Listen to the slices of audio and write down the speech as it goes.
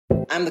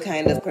I'm the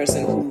kind of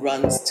person who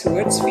runs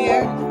towards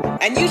fear.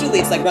 And usually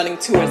it's like running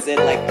towards it,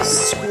 like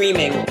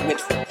screaming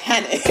with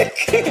panic.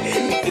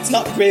 It's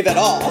not brave at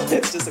all.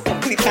 It's just a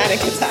complete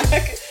panic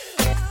attack.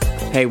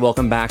 Hey,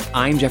 welcome back.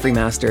 I'm Jeffrey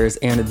Masters,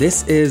 and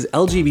this is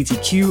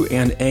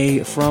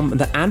LGBTQ&A from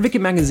The Advocate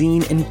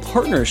magazine in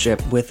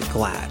partnership with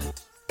GLAAD.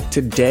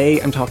 Today,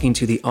 I'm talking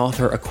to the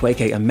author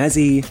Akwaeke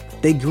Emezi.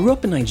 They grew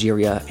up in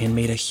Nigeria and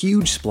made a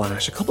huge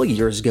splash a couple of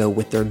years ago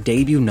with their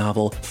debut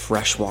novel,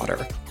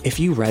 Freshwater.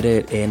 If you read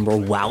it and were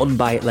wowed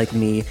by it like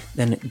me,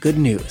 then good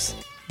news.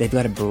 They've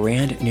got a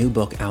brand new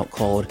book out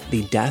called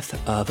The Death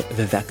of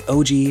Vivek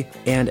Oji.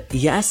 And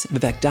yes,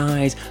 Vivek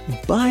dies,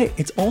 but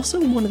it's also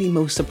one of the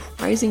most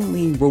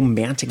surprisingly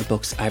romantic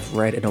books I've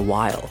read in a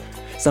while.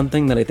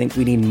 Something that I think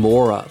we need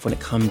more of when it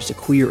comes to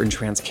queer and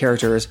trans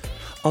characters.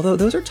 Although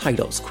those are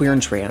titles, queer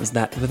and trans,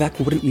 that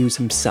Vivek wouldn't use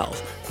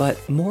himself,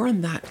 but more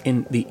on that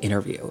in the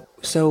interview.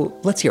 So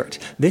let's hear it.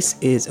 This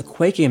is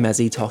Akwaeke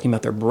Emezi talking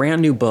about their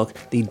brand new book,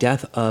 The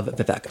Death of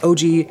Vivek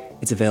Oji.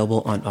 It's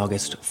available on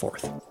August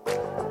 4th.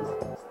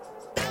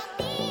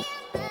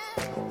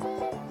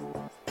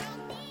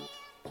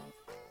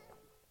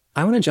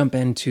 I want to jump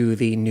into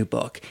the new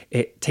book.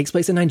 It takes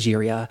place in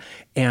Nigeria,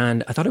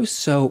 and I thought it was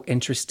so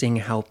interesting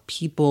how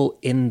people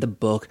in the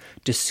book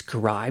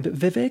describe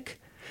Vivek.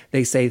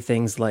 They say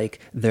things like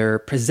they're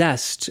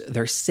possessed,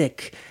 they're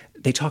sick.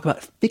 They talk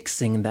about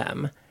fixing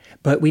them,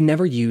 but we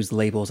never use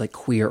labels like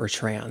queer or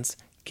trans.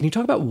 Can you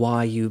talk about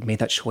why you made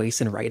that choice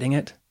in writing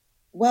it?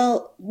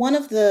 Well, one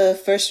of the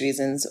first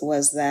reasons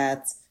was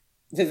that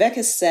Vivek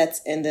is set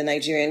in the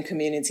Nigerian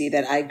community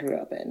that I grew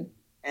up in.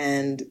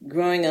 And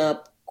growing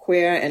up,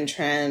 queer and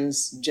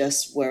trans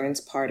just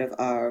weren't part of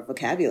our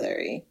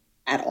vocabulary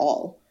at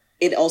all.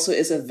 It also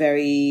is a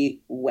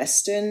very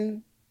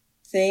Western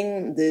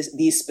thing,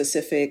 these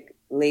specific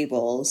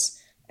labels.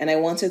 And I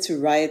wanted to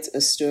write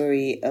a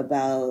story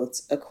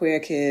about a queer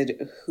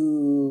kid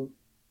who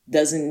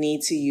doesn't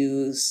need to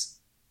use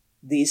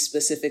these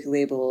specific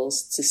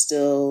labels to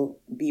still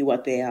be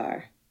what they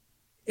are.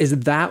 Is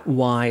that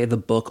why the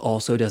book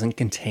also doesn't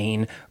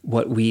contain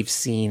what we've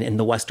seen in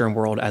the Western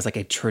world as like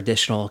a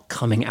traditional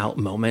coming out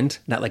moment,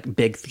 that like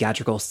big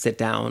theatrical sit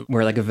down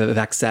where like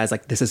Vivek says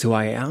like, this is who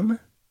I am?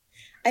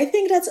 I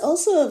think that's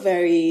also a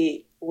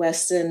very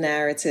Western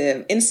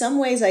narrative. In some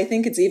ways, I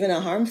think it's even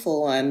a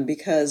harmful one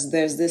because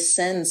there's this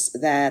sense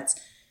that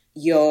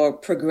your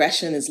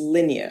progression is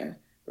linear,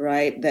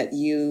 right? That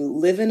you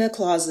live in a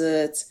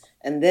closet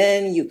and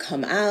then you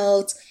come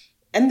out.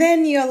 And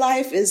then your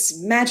life is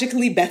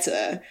magically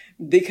better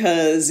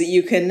because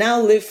you can now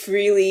live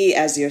freely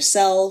as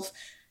yourself.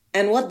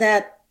 And what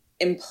that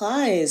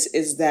implies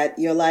is that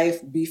your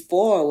life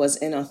before was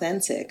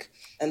inauthentic.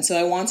 And so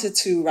I wanted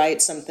to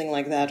write something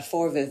like that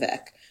for Vivek,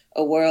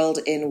 a world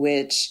in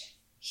which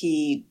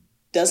he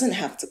doesn't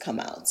have to come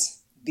out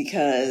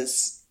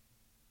because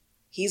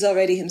he's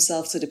already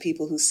himself to the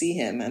people who see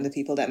him and the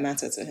people that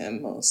matter to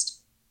him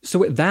most. So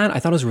with that, I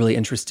thought it was really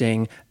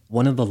interesting.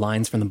 One of the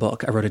lines from the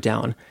book, I wrote it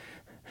down.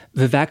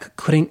 Vivek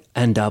couldn't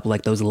end up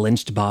like those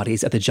lynched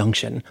bodies at the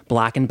junction,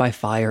 blackened by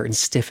fire and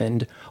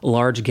stiffened,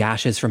 large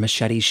gashes from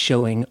machetes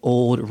showing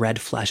old red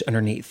flesh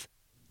underneath.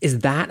 Is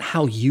that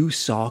how you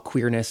saw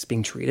queerness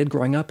being treated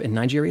growing up in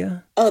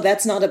Nigeria? Oh,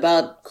 that's not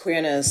about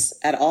queerness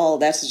at all.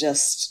 That's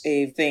just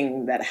a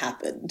thing that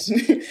happened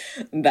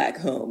back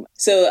home.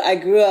 So I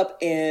grew up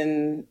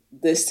in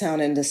this town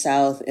in the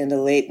South in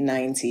the late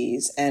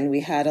 90s, and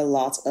we had a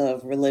lot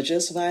of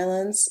religious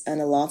violence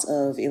and a lot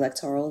of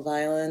electoral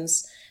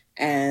violence.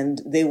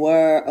 And there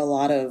were a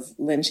lot of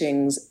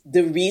lynchings.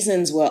 The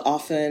reasons were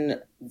often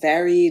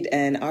varied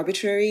and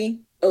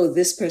arbitrary. Oh,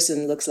 this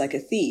person looks like a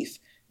thief.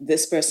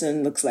 This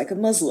person looks like a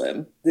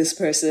Muslim. This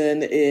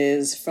person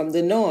is from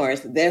the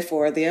North.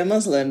 Therefore, they are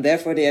Muslim.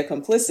 Therefore, they are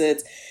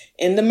complicit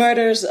in the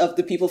murders of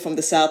the people from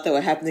the South that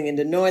were happening in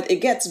the North.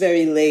 It gets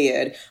very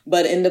layered.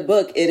 But in the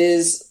book,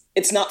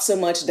 it's not so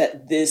much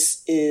that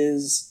this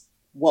is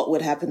what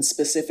would happen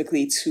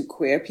specifically to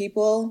queer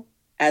people,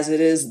 as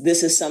it is,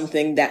 this is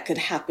something that could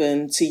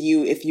happen to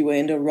you if you were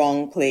in the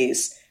wrong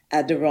place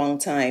at the wrong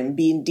time.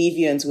 Being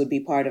deviant would be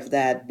part of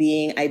that.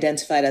 Being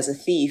identified as a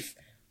thief,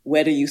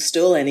 whether you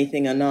stole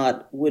anything or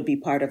not, would be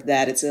part of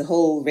that. It's a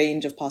whole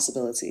range of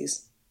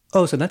possibilities.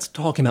 Oh, so that's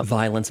talking about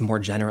violence more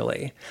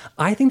generally.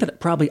 I think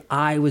that probably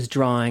I was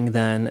drawing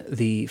then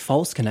the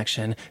false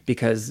connection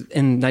because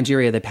in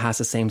Nigeria, they passed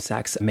the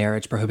Same-Sex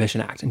Marriage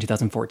Prohibition Act in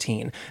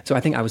 2014. So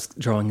I think I was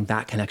drawing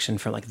that connection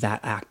from like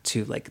that act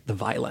to like the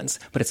violence,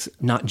 but it's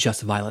not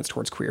just violence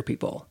towards queer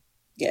people.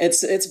 Yeah,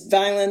 it's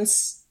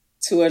violence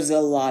towards a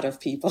lot of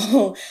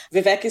people.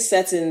 Vivek is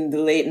set in the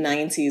late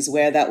 90s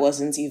where that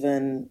wasn't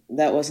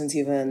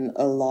even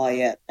a law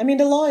yet. I mean,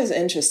 the law is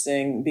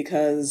interesting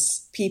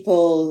because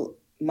people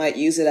might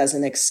use it as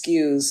an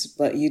excuse,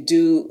 but you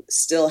do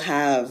still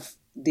have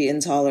the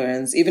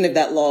intolerance. Even if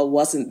that law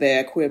wasn't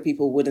there, queer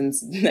people wouldn't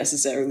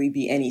necessarily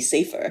be any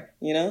safer,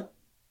 you know?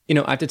 You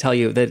know, I have to tell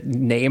you, the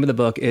name of the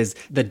book is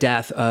The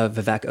Death of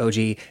Vivek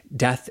Oji.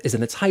 Death is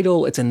in the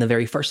title. It's in the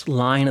very first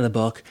line of the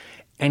book.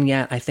 And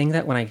yet I think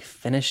that when I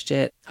finished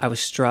it, I was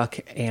struck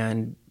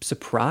and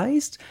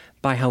surprised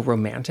by how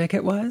romantic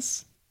it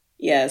was.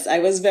 Yes, I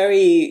was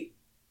very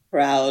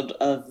proud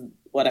of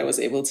what I was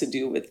able to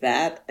do with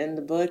that in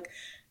the book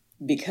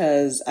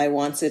because I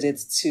wanted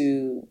it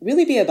to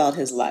really be about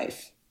his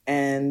life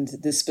and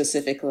the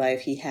specific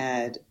life he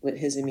had with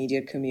his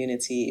immediate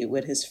community,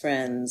 with his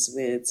friends,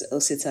 with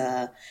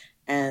Osita,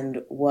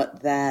 and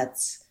what that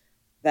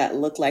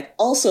looked like.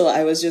 Also,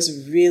 I was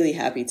just really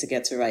happy to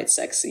get to write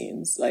sex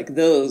scenes. Like,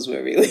 those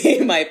were really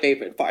my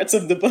favorite parts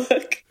of the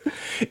book.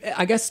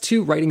 I guess,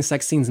 too, writing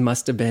sex scenes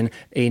must have been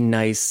a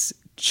nice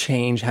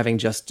change, having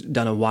just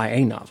done a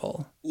YA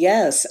novel.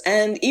 Yes,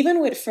 and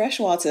even with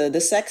Freshwater,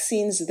 the sex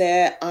scenes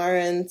there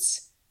aren't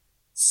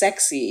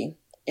sexy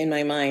in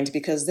my mind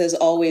because there's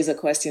always a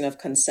question of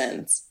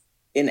consent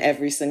in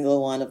every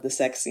single one of the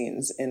sex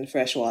scenes in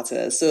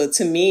Freshwater. So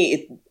to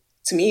me,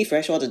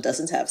 Freshwater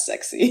doesn't have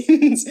sex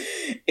scenes.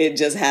 It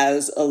just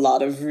has a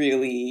lot of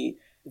really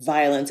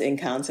violent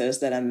encounters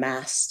that are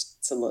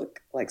masked to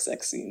look like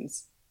sex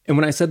scenes. And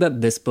when I said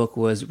that this book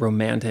was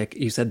romantic,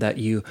 you said that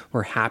you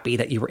were happy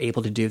that you were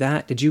able to do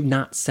that. Did you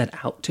not set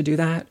out to do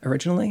that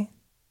originally?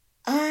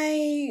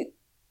 I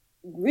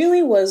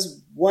really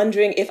was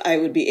wondering if I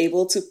would be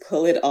able to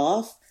pull it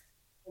off.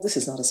 This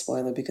is not a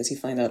spoiler because you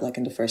find out like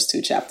in the first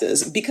 2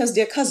 chapters, because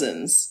they're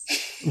cousins.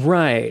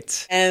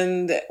 Right.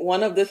 And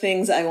one of the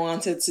things I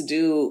wanted to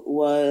do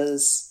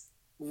was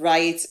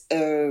write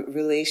a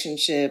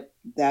relationship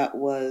that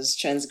was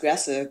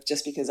transgressive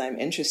just because I'm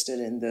interested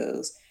in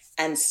those,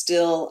 and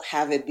still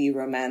have it be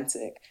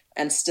romantic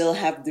and still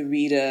have the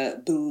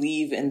reader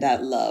believe in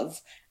that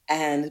love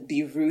and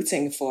be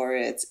rooting for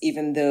it,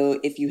 even though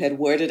if you had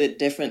worded it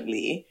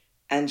differently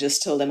and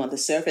just told them on the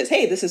surface,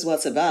 hey, this is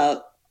what's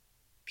about,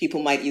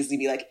 people might easily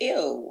be like,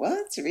 ew,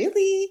 what,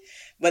 really?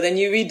 But then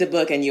you read the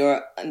book and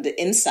you're on the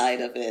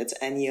inside of it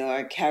and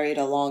you're carried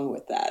along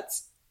with that.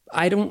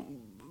 I don't,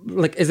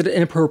 like, is it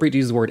inappropriate to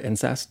use the word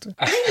incest?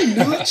 I'm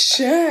not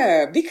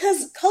sure,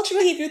 because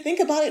culturally, if you think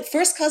about it,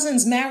 first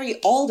cousins marry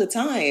all the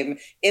time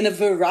in a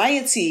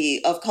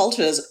variety of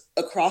cultures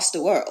across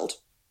the world.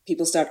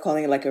 People start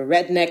calling it like a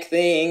redneck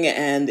thing,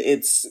 and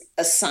it's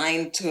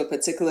assigned to a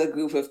particular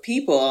group of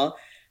people,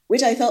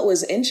 which I thought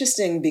was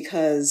interesting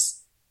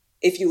because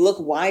if you look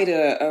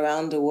wider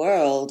around the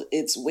world,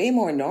 it's way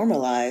more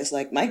normalized.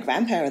 Like, my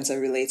grandparents are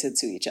related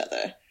to each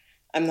other.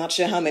 I'm not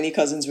sure how many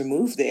cousins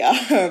removed they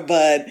are,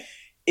 but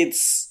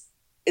it's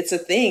a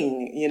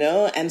thing, you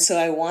know? And so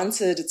I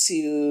wanted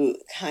to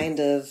kind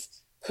of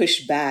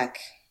push back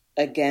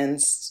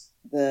against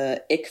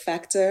the ick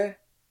factor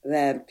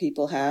that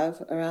people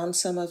have around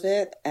some of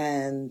it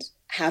and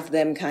have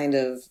them kind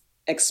of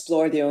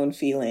explore their own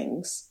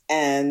feelings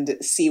and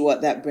see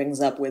what that brings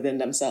up within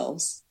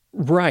themselves.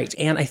 Right.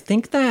 And I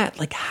think that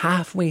like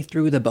halfway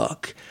through the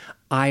book,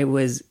 I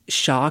was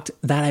shocked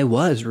that I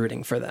was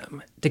rooting for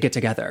them to get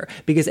together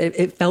because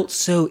it felt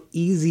so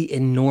easy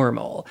and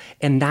normal.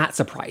 And that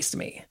surprised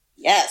me.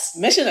 Yes,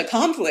 mission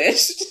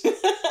accomplished.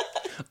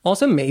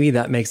 Also, maybe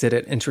that makes it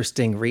an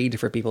interesting read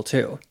for people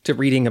too, to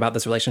reading about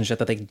this relationship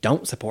that they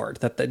don't support,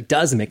 that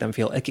does make them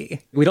feel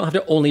icky. We don't have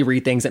to only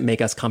read things that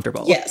make us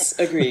comfortable. Yes,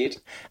 agreed.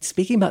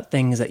 Speaking about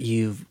things that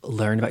you've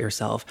learned about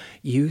yourself,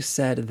 you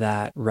said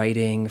that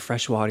writing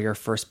Freshwater, your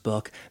first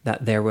book,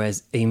 that there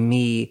was a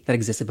me that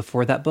existed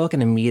before that book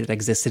and a me that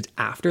existed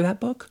after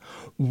that book.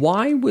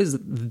 Why was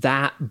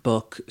that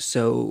book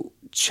so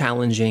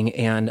challenging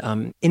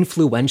and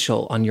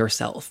influential on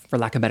yourself, for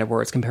lack of better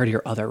words, compared to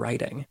your other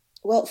writing?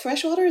 Well,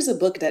 Freshwater is a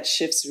book that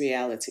shifts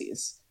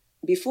realities.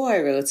 Before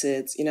I wrote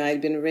it, I'd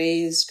been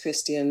raised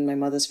Christian. My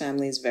mother's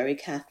family is very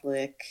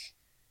Catholic.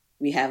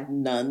 We have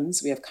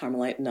nuns. We have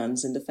Carmelite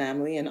nuns in the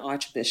family, an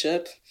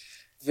archbishop,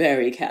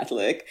 very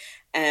Catholic.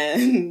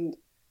 And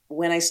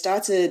when I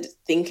started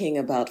thinking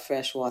about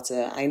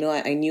Freshwater, I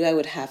knew I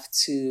would have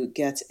to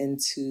get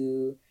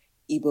into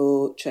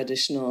Igbo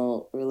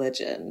traditional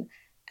religion.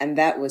 And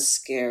that was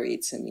scary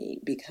to me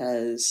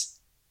because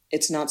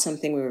it's not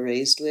something we were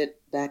raised with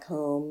back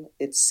home.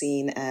 It's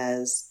seen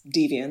as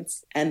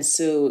deviant. And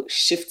so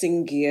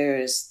shifting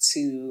gears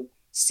to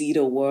see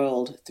the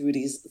world through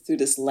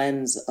this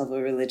lens of a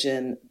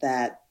religion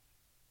that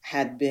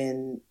had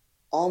been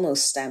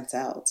almost stamped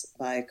out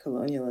by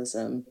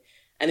colonialism.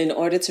 And in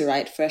order to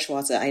write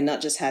Freshwater, I not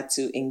just had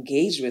to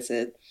engage with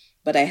it,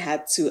 but I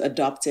had to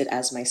adopt it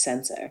as my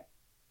center.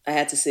 I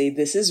had to say,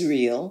 this is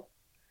real.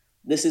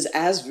 This is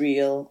as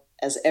real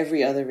as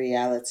every other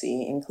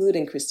reality,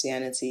 including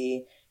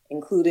Christianity,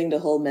 including the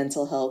whole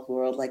mental health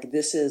world. Like,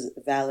 this is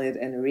valid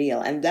and real.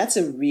 And that's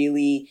a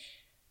really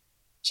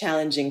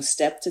challenging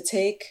step to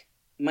take.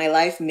 My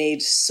life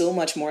made so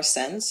much more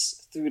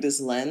sense through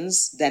this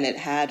lens than it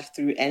had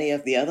through any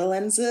of the other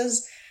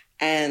lenses.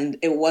 And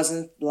it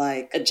wasn't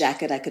like a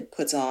jacket I could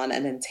put on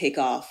and then take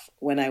off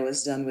when I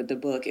was done with the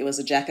book. It was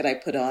a jacket I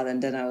put on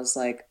and then I was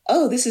like,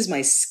 oh, this is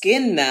my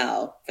skin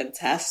now.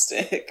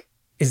 Fantastic.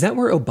 Is that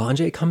where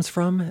Obanje comes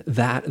from?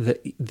 That the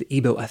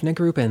Igbo ethnic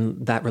group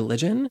and that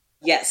religion?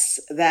 Yes,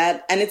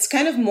 that, and it's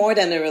kind of more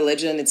than a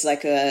religion. It's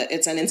like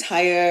it's an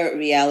entire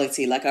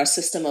reality. Like our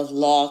system of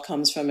law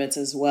comes from it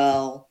as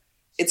well.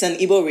 It's an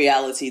Igbo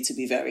reality, to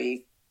be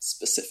very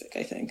specific,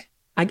 I think.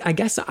 I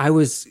guess I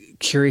was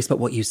curious about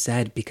what you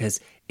said because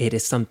it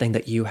is something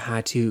that you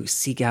had to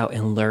seek out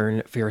and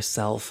learn for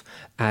yourself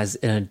as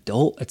an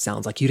adult. It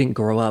sounds like you didn't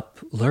grow up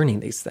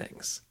learning these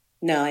things.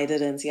 No, I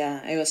didn't.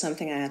 Yeah, it was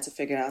something I had to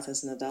figure out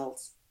as an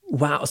adult.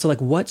 Wow. So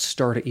like what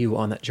started you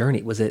on that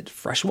journey? Was it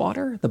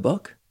Freshwater, the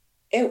book?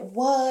 It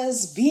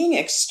was being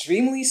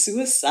extremely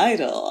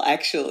suicidal,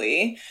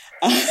 actually.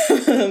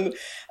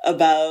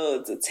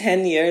 About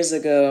 10 years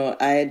ago,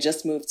 I had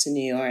just moved to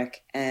New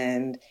York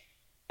and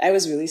I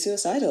was really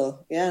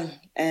suicidal. Yeah.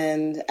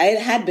 And I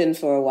had been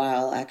for a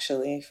while,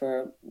 actually,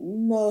 for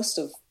most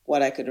of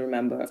what I could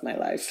remember of my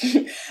life.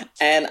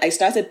 And I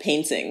started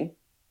painting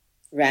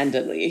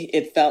randomly.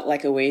 It felt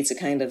like a way to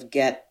kind of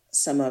get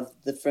some of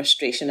the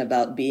frustration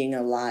about being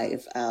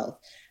alive out.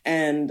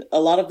 And a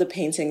lot of the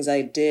paintings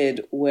I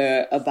did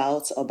were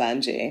about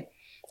Obanje.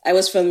 I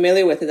was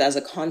familiar with it as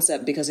a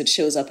concept because it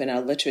shows up in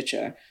our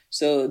literature.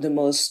 So the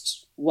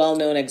most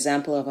well-known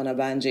example of an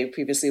Obanje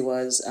previously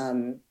was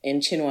in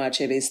Chinua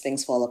Achebe's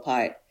Things Fall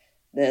Apart.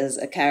 There's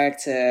a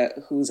character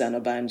who's an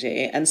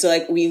Obanje. And so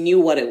like we knew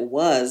what it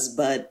was,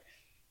 but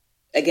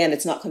again,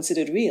 it's not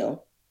considered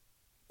real.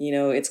 You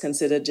know, it's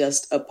considered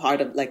just a part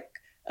of like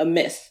a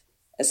myth,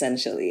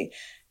 essentially.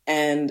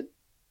 And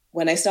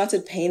when I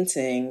started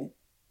painting,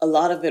 a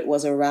lot of it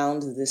was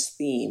around this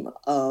theme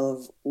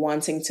of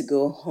wanting to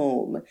go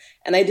home.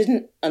 And I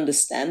didn't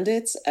understand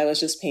it. I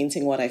was just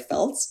painting what I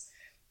felt,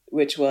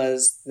 which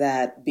was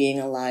that being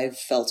alive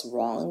felt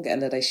wrong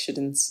and that I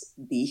shouldn't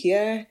be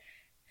here.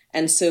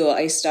 And so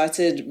I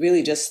started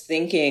really just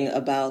thinking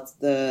about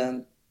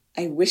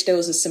I wish there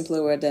was a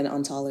simpler word than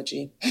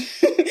ontology.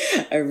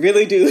 I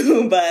really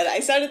do. But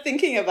I started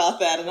thinking about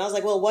that and I was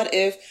like, well, what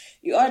if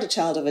you are the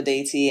child of a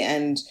deity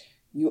and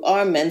you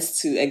are meant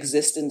to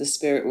exist in the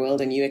spirit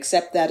world and you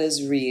accept that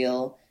as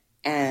real.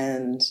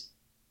 And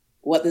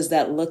what does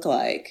that look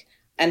like?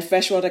 And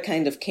Freshwater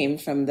kind of came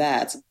from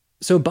that.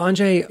 So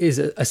Obanje is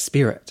a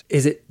spirit.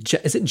 Is it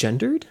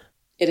gendered?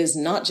 It is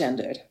not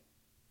gendered.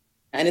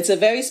 And it's a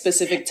very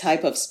specific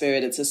type of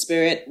spirit. It's a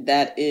spirit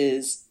that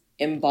is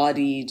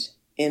embodied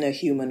in a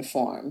human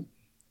form.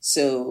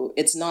 So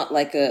it's not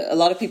like a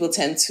lot of people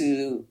tend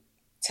to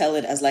tell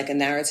it as like a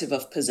narrative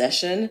of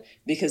possession,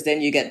 because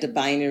then you get the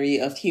binary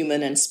of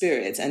human and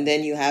spirit. And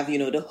then you have,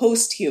 the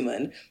host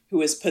human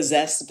who is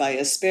possessed by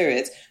a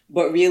spirit,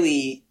 but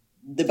really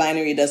the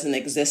binary doesn't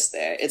exist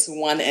there. It's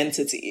one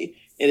entity.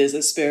 It is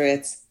a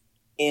spirit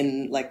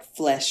in like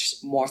flesh,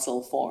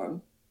 mortal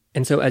form.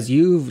 And so as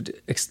you've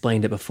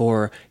explained it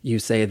before, you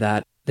say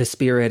that the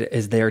spirit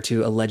is there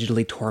to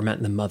allegedly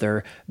torment the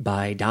mother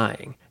by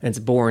dying. And it's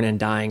born and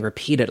dying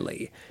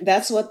repeatedly.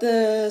 That's what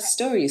the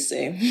stories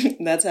say.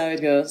 That's how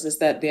it goes, is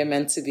that they're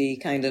meant to be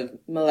kind of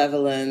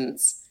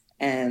malevolent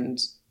and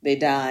they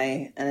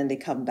die and then they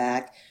come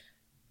back.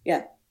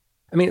 Yeah.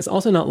 I mean, it's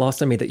also not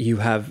lost on me that you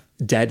have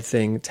dead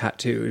thing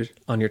tattooed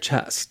on your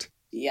chest.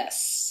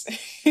 Yes.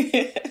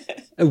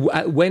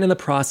 When in the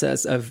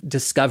process of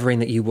discovering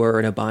that you were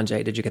an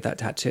Obanje did you get that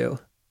tattoo?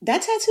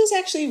 That tattoo is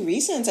actually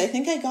recent. I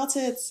think I got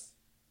it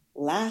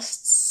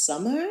last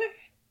summer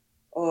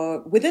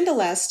or within the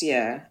last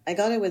year. I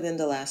got it within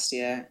the last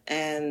year.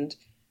 And,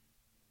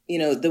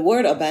 the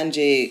word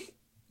Obanje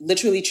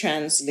literally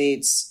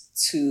translates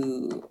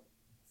to,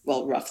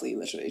 roughly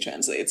literally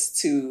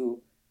translates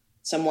to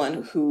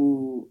someone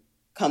who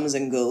comes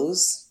and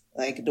goes,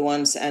 like the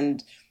ones,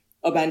 and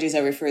Obanjes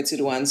are referred to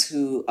the ones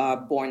who are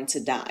born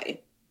to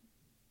die.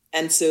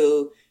 And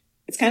so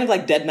it's kind of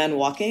like dead man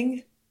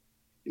walking.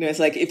 It's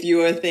like if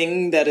you're a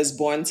thing that is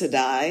born to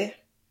die,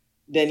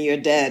 then you're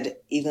dead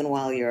even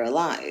while you're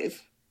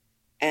alive.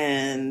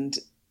 And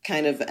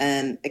kind of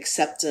an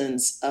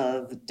acceptance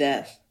of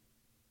death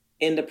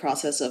in the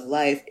process of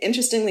life.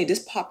 Interestingly, this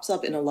pops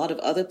up in a lot of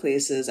other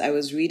places. I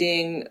was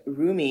reading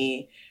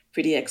Rumi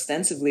pretty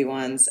extensively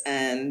once,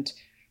 and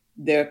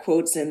there are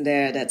quotes in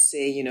there that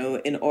say,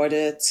 in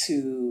order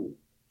to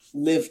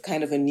live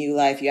kind of a new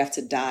life, you have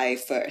to die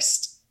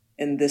first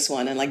in this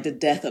one, and like the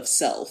death of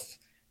self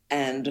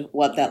and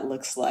what that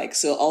looks like.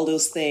 So all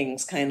those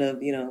things kind of,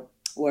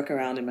 work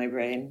around in my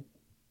brain.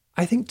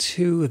 I think,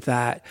 too,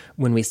 that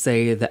when we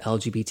say the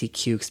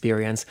LGBTQ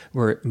experience,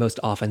 we're most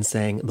often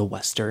saying the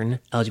Western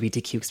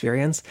LGBTQ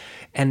experience.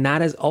 And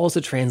that is also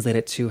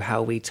translated to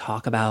how we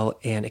talk about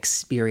and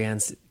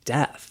experience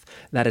death,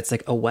 that it's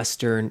like a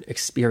Western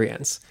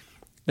experience,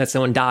 that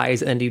someone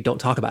dies and you don't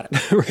talk about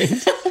it,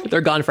 right?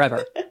 They're gone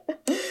forever.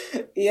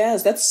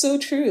 Yes, that's so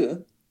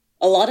true.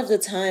 A lot of the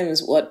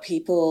times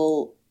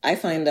I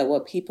find that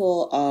what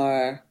people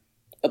are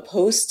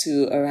opposed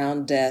to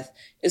around death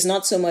is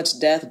not so much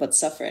death, but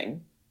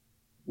suffering.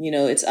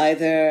 It's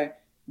either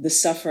the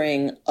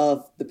suffering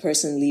of the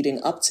person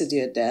leading up to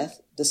their death,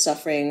 the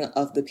suffering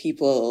of the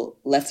people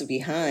left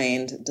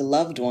behind, the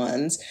loved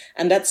ones.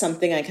 And that's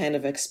something I kind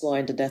of explore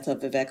in The Death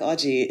of Vivek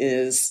Oji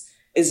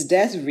is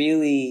death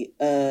really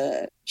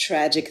a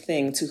tragic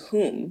thing to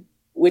whom?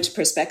 Which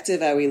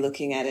perspective are we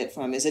looking at it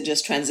from? Is it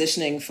just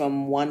transitioning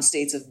from one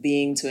state of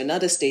being to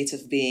another state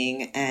of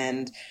being?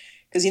 And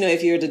because,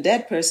 if you're the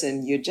dead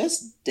person, you're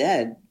just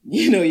dead.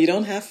 You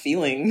don't have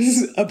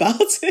feelings about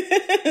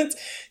it.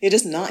 You're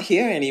just not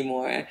here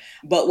anymore.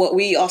 But what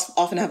we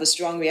often have a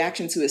strong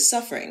reaction to is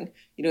suffering.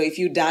 If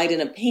you died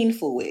in a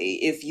painful way,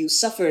 if you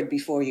suffered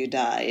before you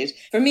died.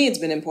 For me, it's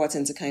been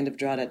important to kind of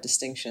draw that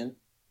distinction.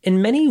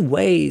 In many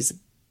ways,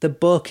 the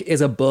book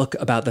is a book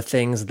about the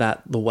things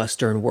that the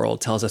Western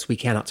world tells us we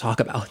cannot talk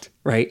about,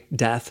 right?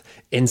 Death,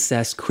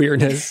 incest,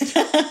 queerness.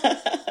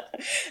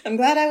 I'm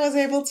glad I was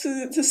able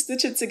to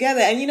stitch it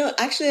together. And,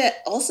 actually,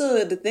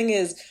 also the thing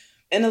is,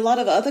 in a lot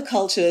of other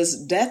cultures,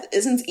 death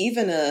isn't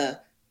even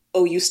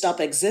you stop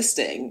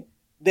existing.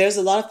 There's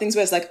a lot of things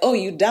where it's like,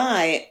 you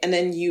die and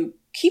then you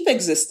keep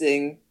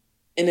existing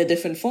in a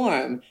different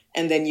form.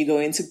 And then you go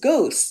into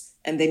ghosts.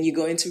 And then you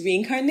go into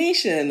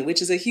reincarnation,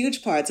 which is a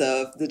huge part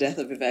of the death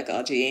of Vivek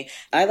Aji.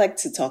 I like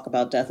to talk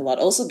about death a lot,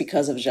 also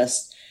because of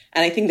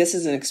and I think this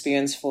is an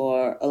experience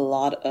for a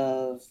lot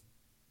of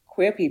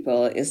queer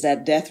people, is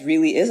that death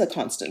really is a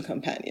constant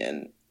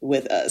companion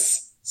with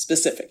us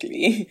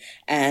specifically.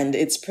 And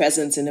it's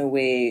present in a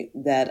way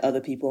that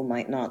other people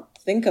might not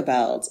think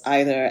about,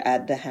 either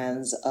at the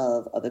hands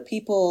of other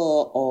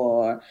people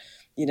or,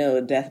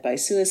 death by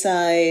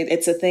suicide.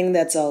 It's a thing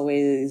that's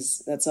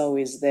always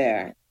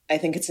there. I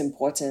think it's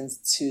important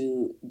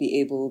to be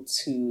able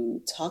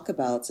to talk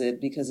about it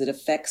because it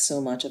affects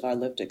so much of our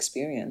lived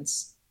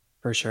experience.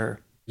 For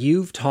sure.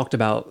 You've talked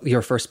about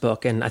your first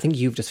book, and I think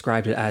you've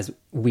described it as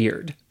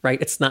weird,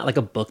 right? It's not like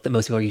a book that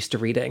most people are used to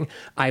reading.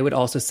 I would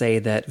also say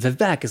that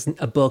Vivek is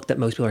a book that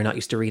most people are not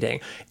used to reading.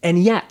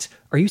 And yet,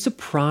 are you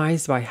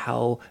surprised by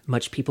how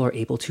much people are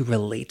able to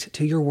relate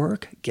to your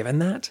work, given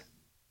that?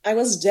 I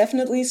was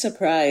definitely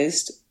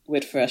surprised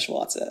with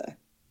Freshwater.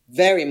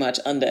 Very much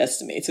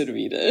underestimated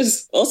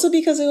readers. Also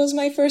because it was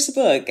my first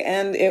book,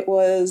 and it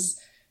was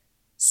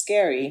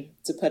scary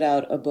to put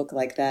out a book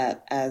like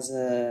that as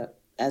a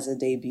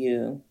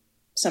debut.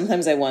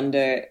 Sometimes I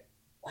wonder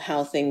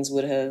how things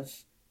would have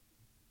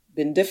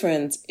been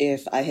different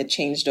if I had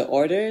changed the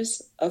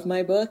orders of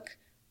my book.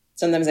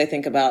 Sometimes I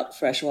think about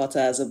Freshwater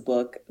as a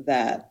book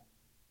that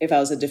if I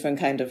was a different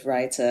kind of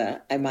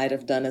writer, I might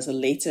have done as a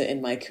later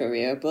in my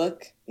career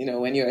book.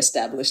 When you're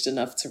established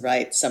enough to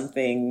write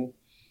something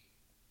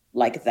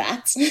like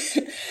that.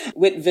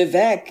 With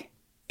Vivek,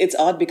 it's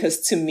odd because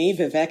to me,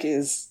 Vivek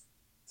is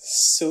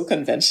so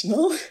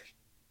conventional,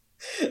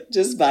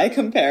 just by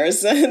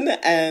comparison.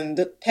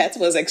 And Pet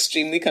was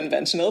extremely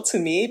conventional to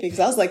me because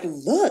I was like,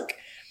 look,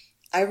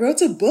 I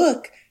wrote a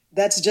book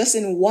that's just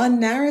in one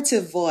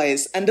narrative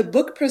voice, and the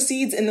book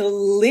proceeds in a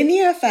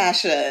linear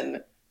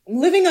fashion. I'm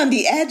living on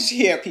the edge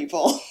here,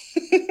 people.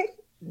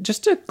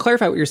 Just to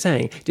clarify what you're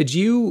saying, did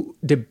you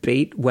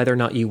debate whether or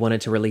not you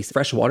wanted to release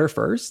Freshwater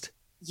first?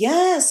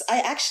 Yes, I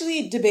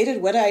actually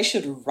debated whether I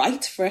should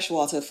write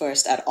Freshwater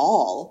first at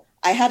all.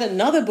 I had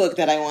another book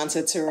that I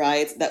wanted to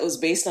write that was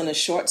based on a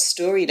short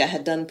story that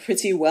had done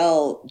pretty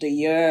well the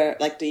year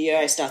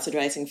I started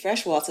writing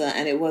Freshwater.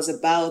 And it was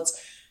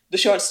the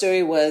short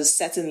story was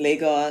set in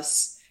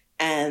Lagos,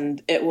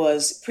 and it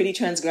was pretty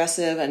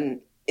transgressive, and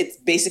it's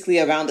basically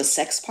around a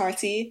sex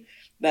party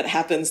that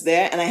happens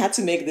there. And I had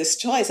to make this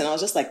choice. And I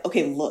was just like,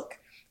 okay, look,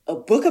 a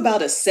book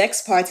about a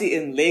sex party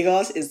in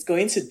Lagos is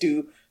going to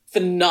do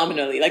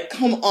phenomenally. Like,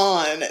 come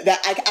on,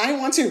 I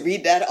want to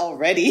read that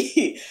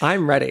already.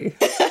 I'm ready.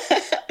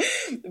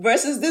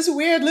 Versus this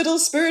weird little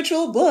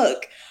spiritual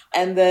book.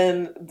 And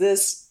then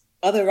this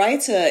other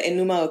writer,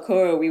 Enuma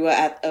Okoro, we were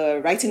at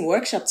a writing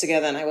workshop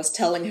together, and I was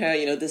telling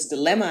her, this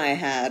dilemma I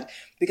had,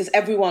 because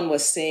everyone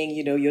was saying,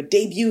 your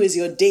debut is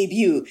your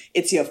debut.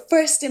 It's your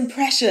first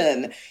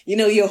impression.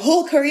 Your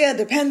whole career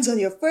depends on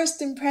your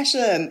first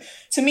impression.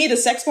 To me, the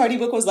sex party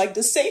book was like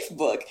the safe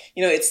book.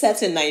 It's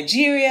set in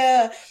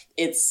Nigeria.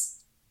 It's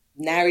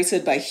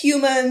narrated by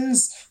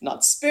humans,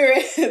 not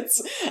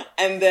spirits.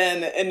 And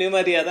then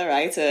Enuma, the other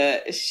writer,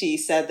 she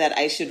said that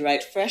I should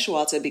write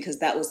Freshwater because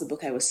that was the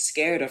book I was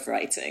scared of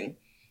writing.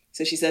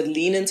 So she said,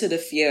 lean into the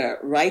fear,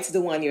 write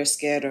the one you're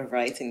scared of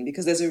writing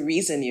because there's a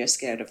reason you're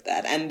scared of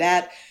that. And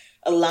that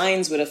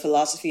aligns with a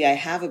philosophy I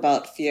have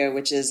about fear,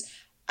 which is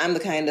I'm the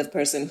kind of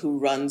person who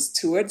runs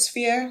towards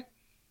fear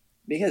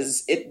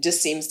because it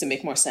just seems to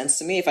make more sense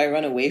to me. If I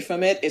run away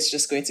from it, it's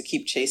just going to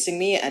keep chasing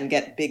me and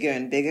get bigger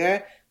and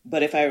bigger.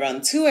 But if I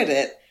run toward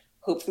it,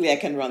 hopefully I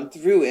can run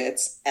through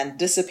it and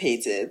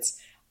dissipate it.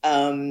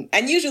 And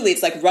usually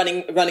it's like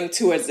running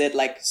towards it,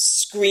 like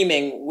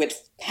screaming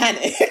with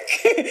panic.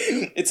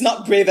 It's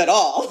not brave at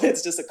all.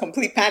 It's just a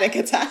complete panic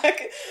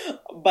attack.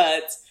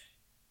 But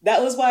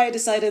that was why I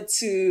decided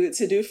to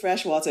do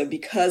Freshwater,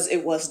 because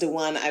it was the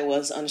one I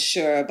was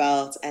unsure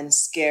about and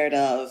scared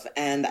of,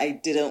 and I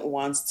didn't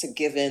want to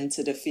give in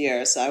to the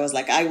fear. So I was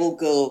like, I will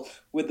go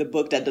with the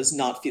book that does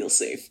not feel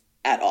safe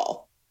at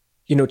all.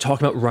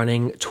 Talking about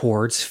running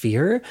towards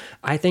fear,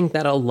 I think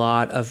that a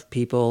lot of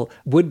people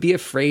would be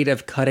afraid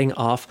of cutting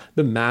off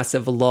the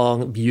massive,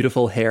 long,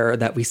 beautiful hair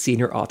that we see in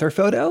your author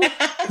photo.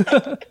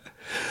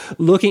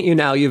 Looking at you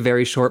now, you have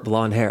very short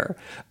blonde hair.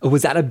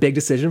 Was that a big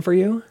decision for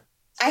you?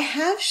 I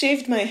have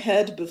shaved my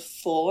head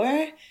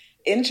before.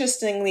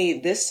 Interestingly,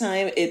 this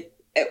time it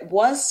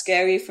was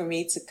scary for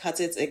me to cut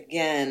it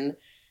again,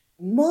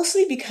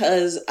 mostly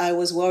because I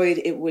was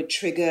worried it would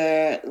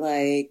trigger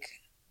like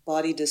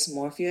body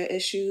dysmorphia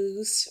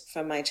issues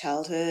from my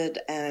childhood.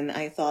 And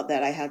I thought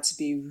that I had to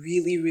be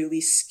really,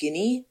 really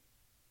skinny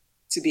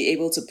to be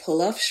able to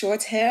pull off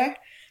short hair.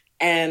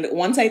 And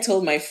once I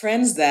told my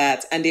friends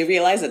that, and they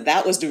realized that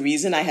that was the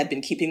reason I had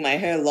been keeping my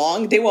hair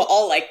long, they were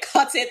all like,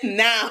 cut it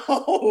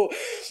now,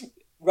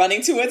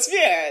 running towards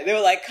fear. They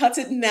were like, cut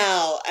it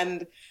now.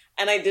 And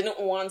I didn't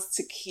want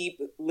to keep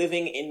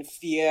living in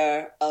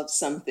fear of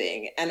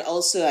something. And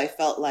also I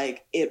felt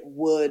like it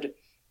would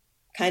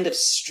kind of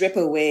strip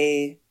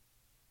away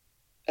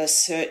a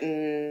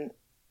certain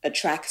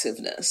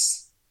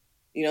attractiveness.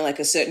 You know, like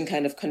a certain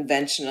kind of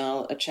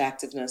conventional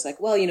attractiveness. Like,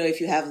 well, you know, if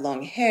you have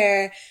long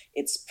hair,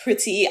 it's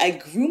pretty. I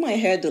grew my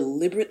hair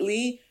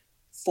deliberately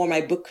for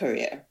my book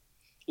career.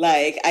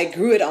 Like, I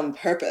grew it on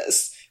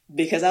purpose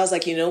because I was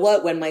like, you know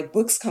what? When my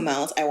books come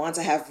out, I want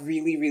to have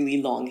really, really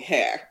long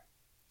hair.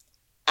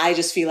 I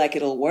just feel like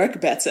it'll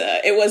work better.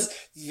 It was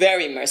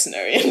very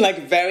mercenary,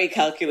 like very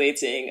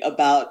calculating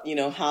about, you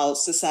know, how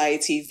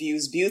society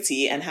views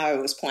beauty and how I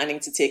was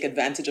planning to take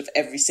advantage of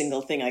every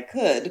single thing I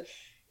could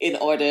in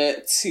order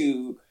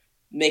to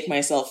make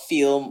myself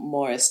feel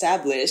more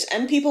established.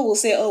 And people will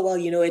say, oh, well,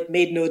 you know, it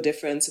made no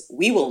difference.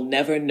 We will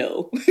never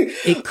know.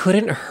 It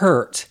couldn't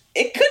hurt.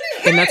 It couldn't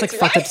hurt. And that's like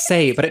fucked up to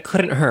say, but it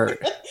couldn't hurt.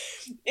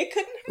 It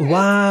couldn't hurt.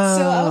 Wow.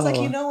 So I was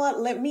like, you know what?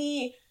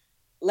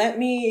 Let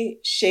me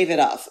shave it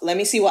off. Let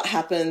me see what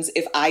happens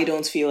if I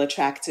don't feel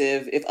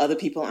attractive, if other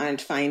people aren't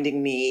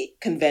finding me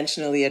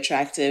conventionally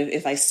attractive,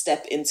 if I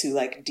step into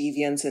like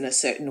deviance in a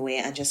certain way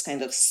and just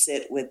kind of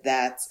sit with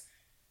that.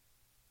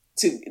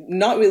 To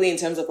not really in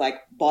terms of like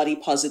body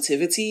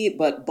positivity,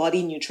 but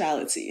body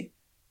neutrality,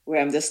 where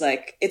I'm just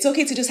like, it's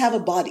okay to just have a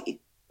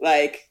body.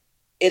 Like,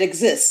 it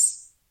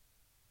exists.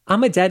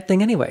 I'm a dead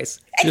thing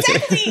anyways.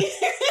 Exactly.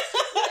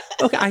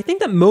 Okay, I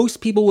think that most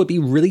people would be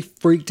really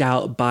freaked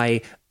out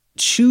by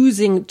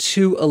choosing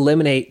to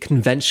eliminate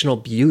conventional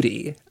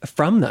beauty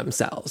from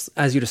themselves,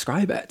 as you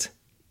describe it.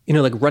 You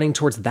know, like running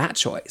towards that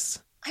choice.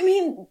 I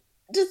mean,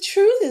 the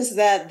truth is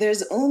that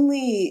there's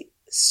only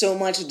so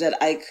much that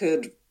I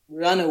could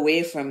run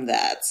away from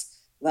that.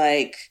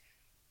 Like,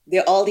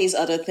 there are all these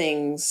other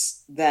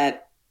things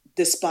that,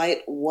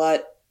 despite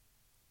what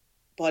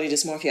body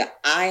dysmorphia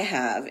I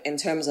have in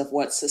terms of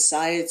what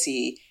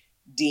society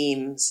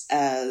deems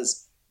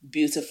as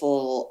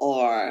beautiful,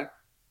 or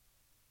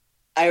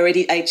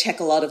I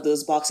check a lot of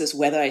those boxes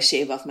whether I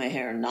shave off my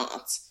hair or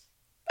not.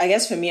 I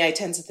guess for me, I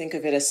tend to think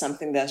of it as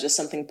something that's just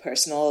something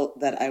personal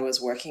that I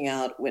was working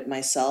out with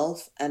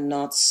myself, and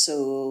not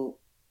so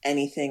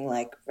anything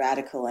like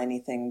radical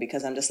anything,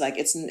 because I'm just like,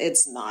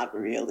 it's not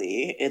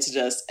really. It's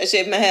just, I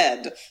shaved my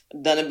head,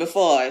 done it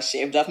before, I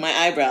shaved off my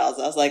eyebrows.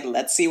 I was like,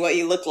 let's see what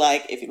you look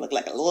like if you look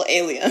like a little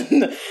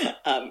alien.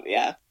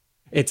 Yeah.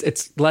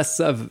 It's less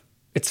of,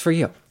 it's for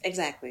you.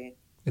 Exactly.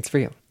 It's for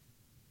you.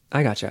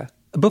 I gotcha.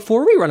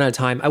 Before we run out of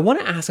time, I want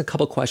to ask a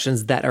couple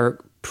questions that are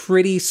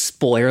pretty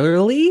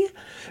spoilerly.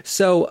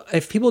 So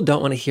if people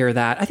don't want to hear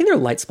that, I think they're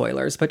light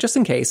spoilers, but just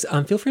in case,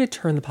 feel free to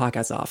turn the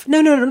podcast off.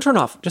 No, don't turn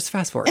off. Just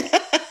fast forward.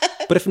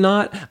 But if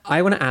not,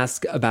 I want to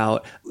ask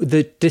about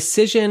the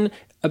decision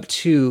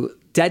to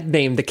dead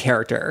name the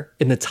character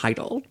in the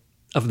title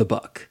of the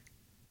book.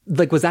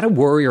 Like, was that a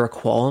worry or a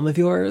qualm of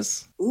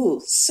yours? Ooh,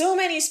 so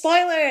many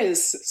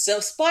spoilers. So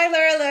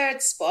spoiler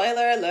alert.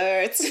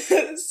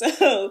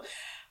 So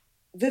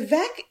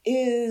Vivek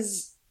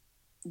is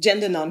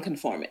gender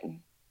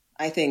nonconforming,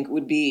 I think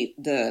would be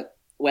the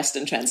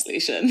Western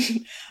translation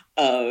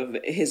of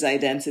his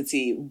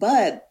identity.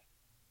 But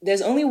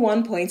there's only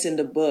one point in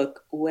the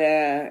book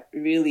where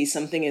really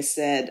something is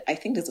said. I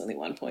think there's only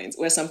one point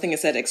where something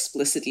is said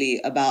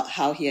explicitly about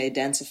how he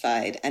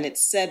identified. And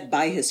it's said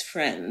by his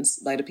friends,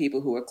 by the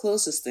people who were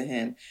closest to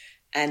him.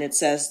 And it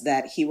says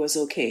that he was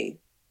okay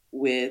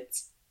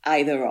with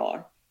either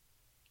or.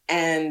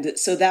 And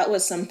so that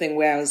was something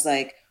where I was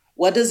like,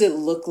 what does it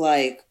look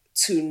like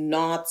to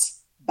not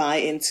buy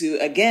into,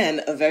 again,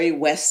 a very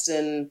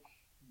Western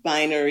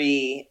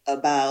binary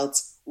about,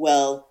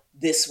 well,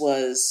 this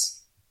was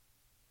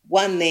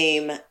one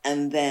name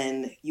and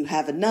then you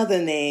have another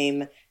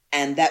name,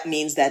 and that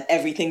means that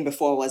everything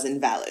before was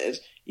invalid.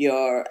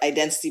 Your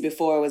identity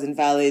before was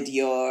invalid.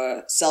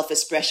 Your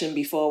self-expression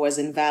before was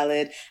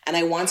invalid. And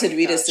I wanted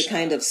readers to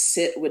kind of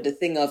sit with the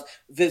thing of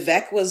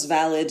Vivek was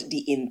valid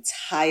the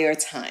entire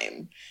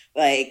time.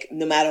 Like,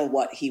 no matter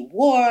what he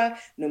wore,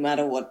 no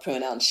matter what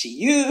pronouns she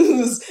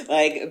used,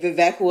 like,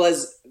 Vivek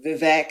was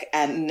Vivek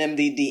and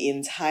Nemdi the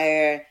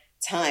entire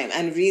time.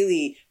 And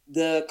really,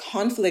 the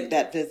conflict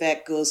that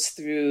Vivek goes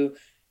through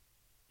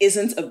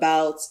isn't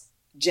about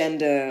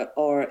gender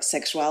or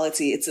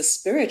sexuality. It's a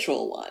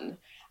spiritual one.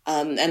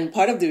 And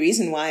part of the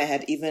reason why I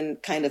had even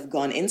kind of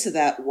gone into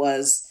that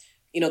was,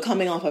 you know,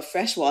 coming off of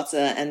Freshwater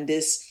and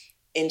this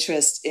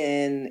interest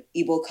in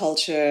Igbo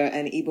culture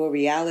and Igbo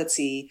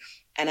reality.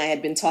 And I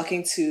had been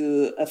talking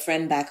to a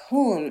friend back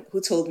home who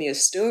told me a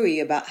story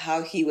about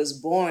how he was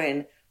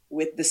born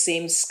with the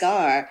same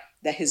scar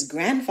that his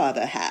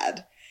grandfather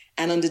had.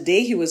 And on the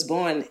day he was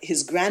born,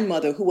 his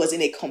grandmother, who was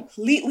in a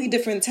completely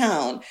different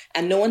town,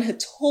 and no one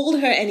had told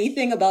her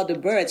anything about the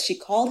birth, she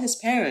called his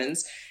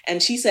parents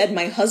and she said,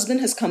 "My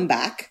husband has come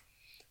back.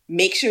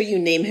 Make sure you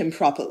name him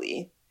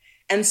properly."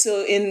 And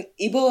so in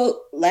Igbo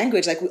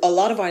language, like a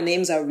lot of our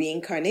names are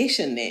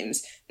reincarnation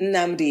names.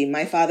 Nnamdi,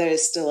 my father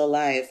is still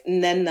alive.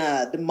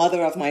 Nnenna, the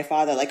mother of my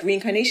father. Like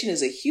reincarnation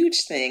is a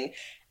huge thing.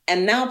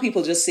 And now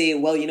people just say,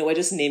 well, we're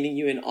just naming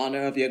you in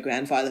honor of your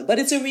grandfather. But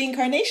it's a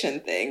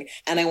reincarnation thing.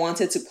 And I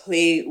wanted to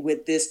play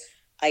with this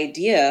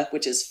idea,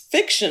 which is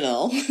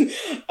fictional,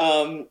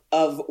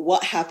 of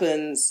what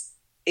happens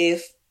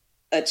if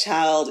a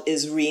child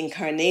is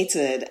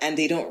reincarnated and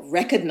they don't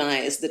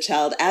recognize the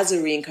child as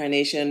a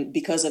reincarnation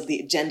because of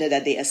the gender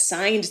that they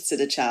assigned to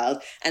the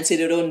child, and so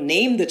they don't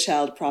name the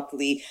child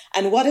properly.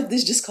 And what if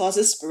this just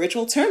causes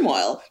spiritual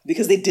turmoil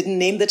because they didn't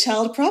name the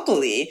child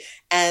properly,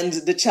 and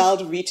the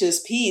child reaches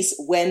peace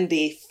when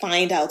they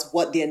find out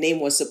what their name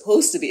was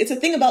supposed to be? It's a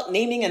thing about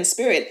naming and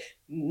spirit,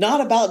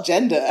 not about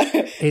gender.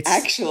 It's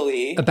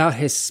actually about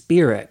his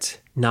spirit,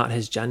 not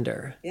his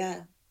gender.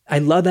 Yeah. I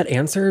love that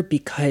answer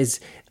because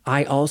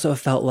I also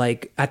felt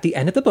like at the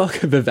end of the book,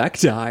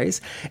 Vivek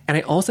dies. And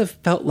I also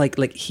felt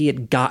like he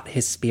had got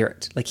his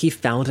spirit, like he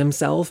found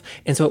himself.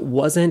 And so it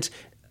wasn't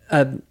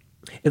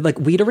like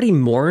we'd already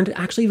mourned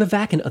actually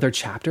Vivek in other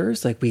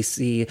chapters. Like we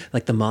see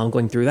like the mom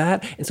going through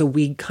that. And so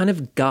we kind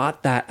of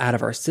got that out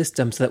of our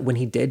system so that when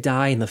he did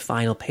die in the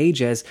final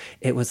pages,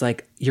 it was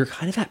like, you're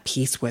kind of at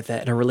peace with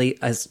it in a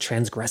really as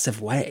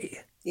transgressive way.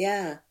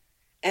 Yeah.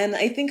 And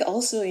I think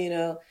also,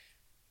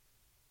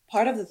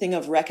 part of the thing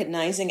of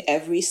recognizing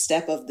every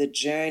step of the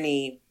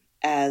journey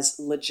as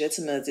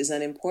legitimate is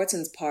an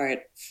important part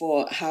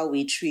for how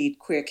we treat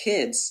queer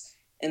kids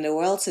in the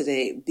world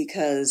today,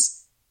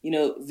 because,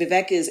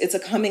 Vivek it's a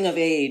coming of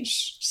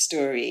age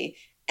story,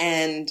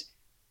 and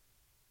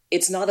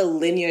it's not a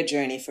linear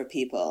journey for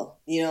people.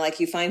 Like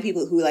you find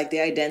people who like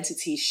their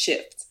identity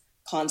shift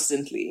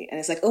constantly, and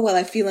it's like, oh, well,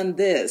 I feel I'm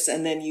this.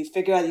 And then you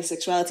figure out your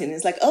sexuality and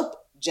it's like, oh,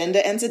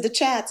 gender entered the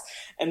chat,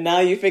 and now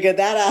you figure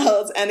that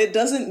out. And it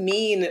doesn't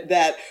mean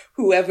that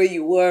whoever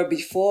you were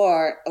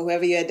before or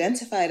whoever you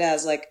identified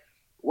as like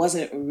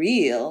wasn't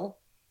real.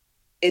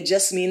 It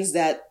just means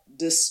that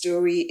the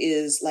story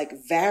is like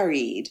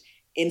varied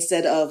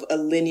instead of a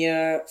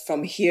linear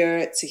from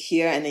here to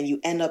here and then you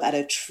end up at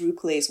a true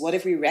place. What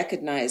if we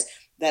recognize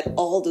that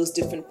all those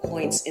different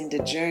points in the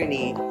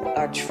journey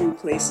are true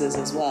places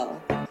as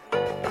well?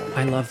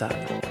 I love that.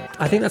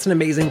 I think that's an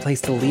amazing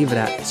place to leave it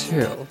at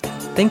too.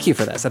 Thank you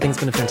for this. I think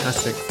it's been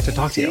fantastic to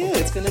talk to you.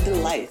 It's been a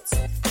delight.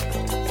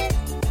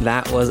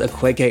 That was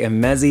Akwaeke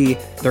Emezi.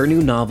 Their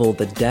new novel,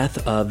 The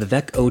Death of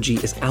Vivek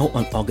Oji, is out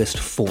on August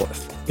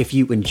 4th. If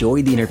you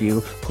enjoyed the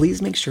interview,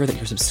 please make sure that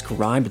you're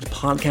subscribed to the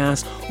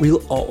podcast.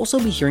 We'll also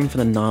be hearing from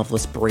the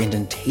novelist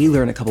Brandon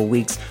Taylor in a couple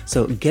weeks,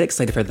 so get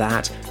excited for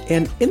that.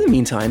 And in the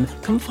meantime,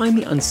 come find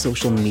me on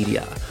social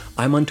media.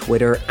 I'm on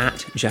Twitter at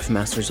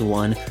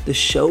JeffMasters1. The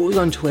show is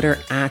on Twitter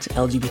at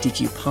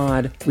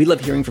LGBTQPod. We love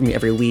hearing from you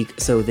every week,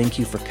 so thank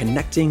you for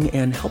connecting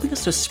and helping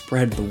us to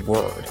spread the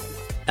word.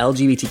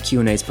 LGBT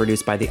Q&A is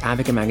produced by The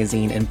Advocate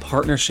Magazine in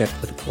partnership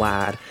with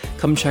GLAAD.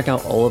 Come check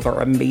out all of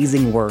our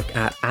amazing work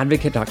at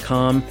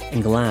advocate.com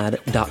and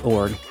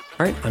glad.org.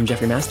 All right, I'm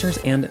Jeffrey Masters,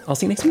 and I'll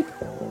see you next week.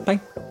 Bye.